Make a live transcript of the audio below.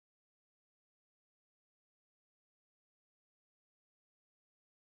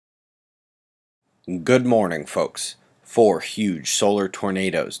Good morning, folks. 4 huge solar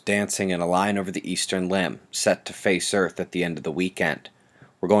tornadoes dancing in a line over the eastern limb, set to face Earth at the end of the weekend.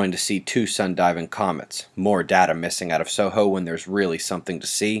 We're going to see 2 sun-diving comets, more data missing out of Soho when there's really something to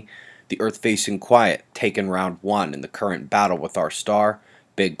see, the Earth facing quiet taken round 1 in the current battle with our star,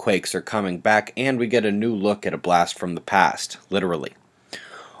 big quakes are coming back, and we get a new look at a blast from the past, literally.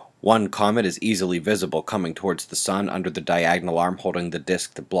 One comet is easily visible coming towards the sun under the diagonal arm holding the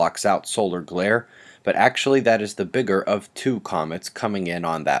disk that blocks out solar glare, but actually that is the bigger of 2 comets coming in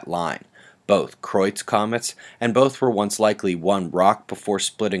on that line. Both Quakes comets, and both were once likely one rock before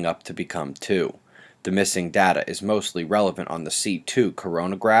splitting up to become 2. The missing data is mostly relevant on the C2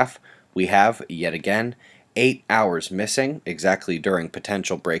 coronagraph. We have, yet again, 8 hours missing, exactly during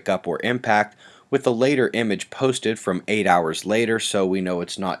potential breakup or impact, with the later image posted from 8 hours later, so we know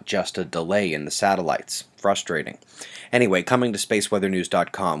it's not just a delay in the satellites. Frustrating. Anyway, coming to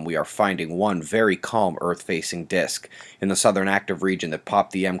spaceweathernews.com, we are finding one very calm Earth-facing disk. In the southern active region that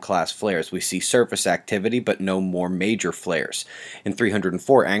popped the M-class flares, we see surface activity, but no more major flares. In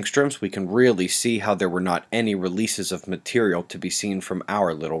 304 angstroms, we can really see how there were not any releases of material to be seen from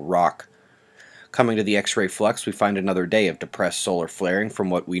our little rock. Coming to the X-ray flux, we find another day of depressed solar flaring from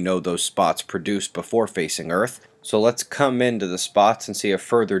what we know those spots produced before facing Earth. So let's come into the spots and see a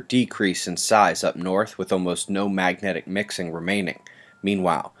further decrease in size up north with almost no magnetic mixing remaining.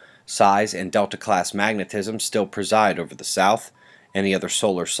 Meanwhile, size and delta-class magnetism still preside over the south. Any other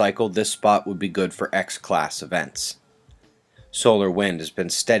solar cycle, this spot would be good for X-class events. Solar wind has been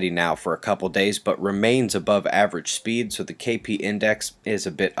steady now for a couple days but remains above average speed, so the KP index is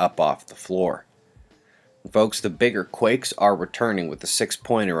a bit up off the floor. Folks, the bigger quakes are returning with a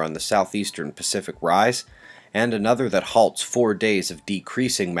 6-pointer on the southeastern Pacific rise, and another that halts 4 days of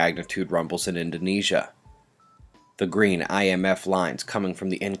decreasing magnitude rumbles in Indonesia. The green IMF lines coming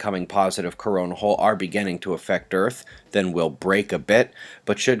from the incoming positive coronal hole are beginning to affect Earth, then will break a bit,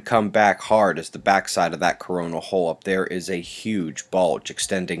 but should come back hard as the backside of that coronal hole up there is a huge bulge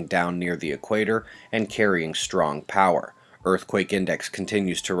extending down near the equator and carrying strong power. Earthquake index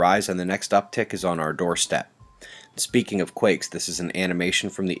continues to rise and the next uptick is on our doorstep. Speaking of quakes, this is an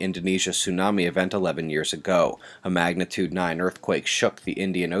animation from the Indonesia tsunami event 11 years ago. A magnitude 9 earthquake shook the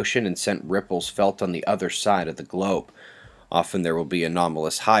Indian Ocean and sent ripples felt on the other side of the globe. Often there will be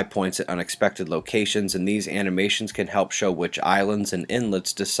anomalous high points at unexpected locations, and these animations can help show which islands and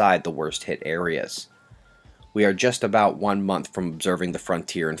inlets decide the worst hit areas. We are just about 1 month from observing the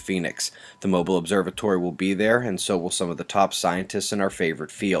frontier in Phoenix. The mobile observatory will be there, and so will some of the top scientists in our favorite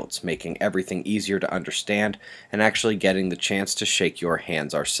fields, making everything easier to understand and actually getting the chance to shake your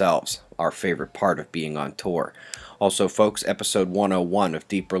hands ourselves, our favorite part of being on tour. Also, folks, episode 101 of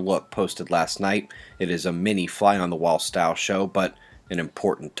Deeper Look posted last night. It is a mini fly-on-the-wall style show, but an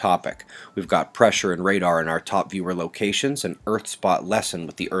important topic. We've got pressure and radar in our top viewer locations, an Earth spot lesson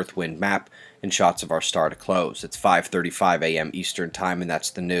with the Earth wind map, and shots of our star to close. It's 5:35 a.m. Eastern Time, and that's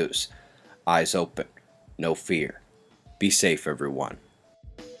the news. Eyes open. No fear. Be safe, everyone.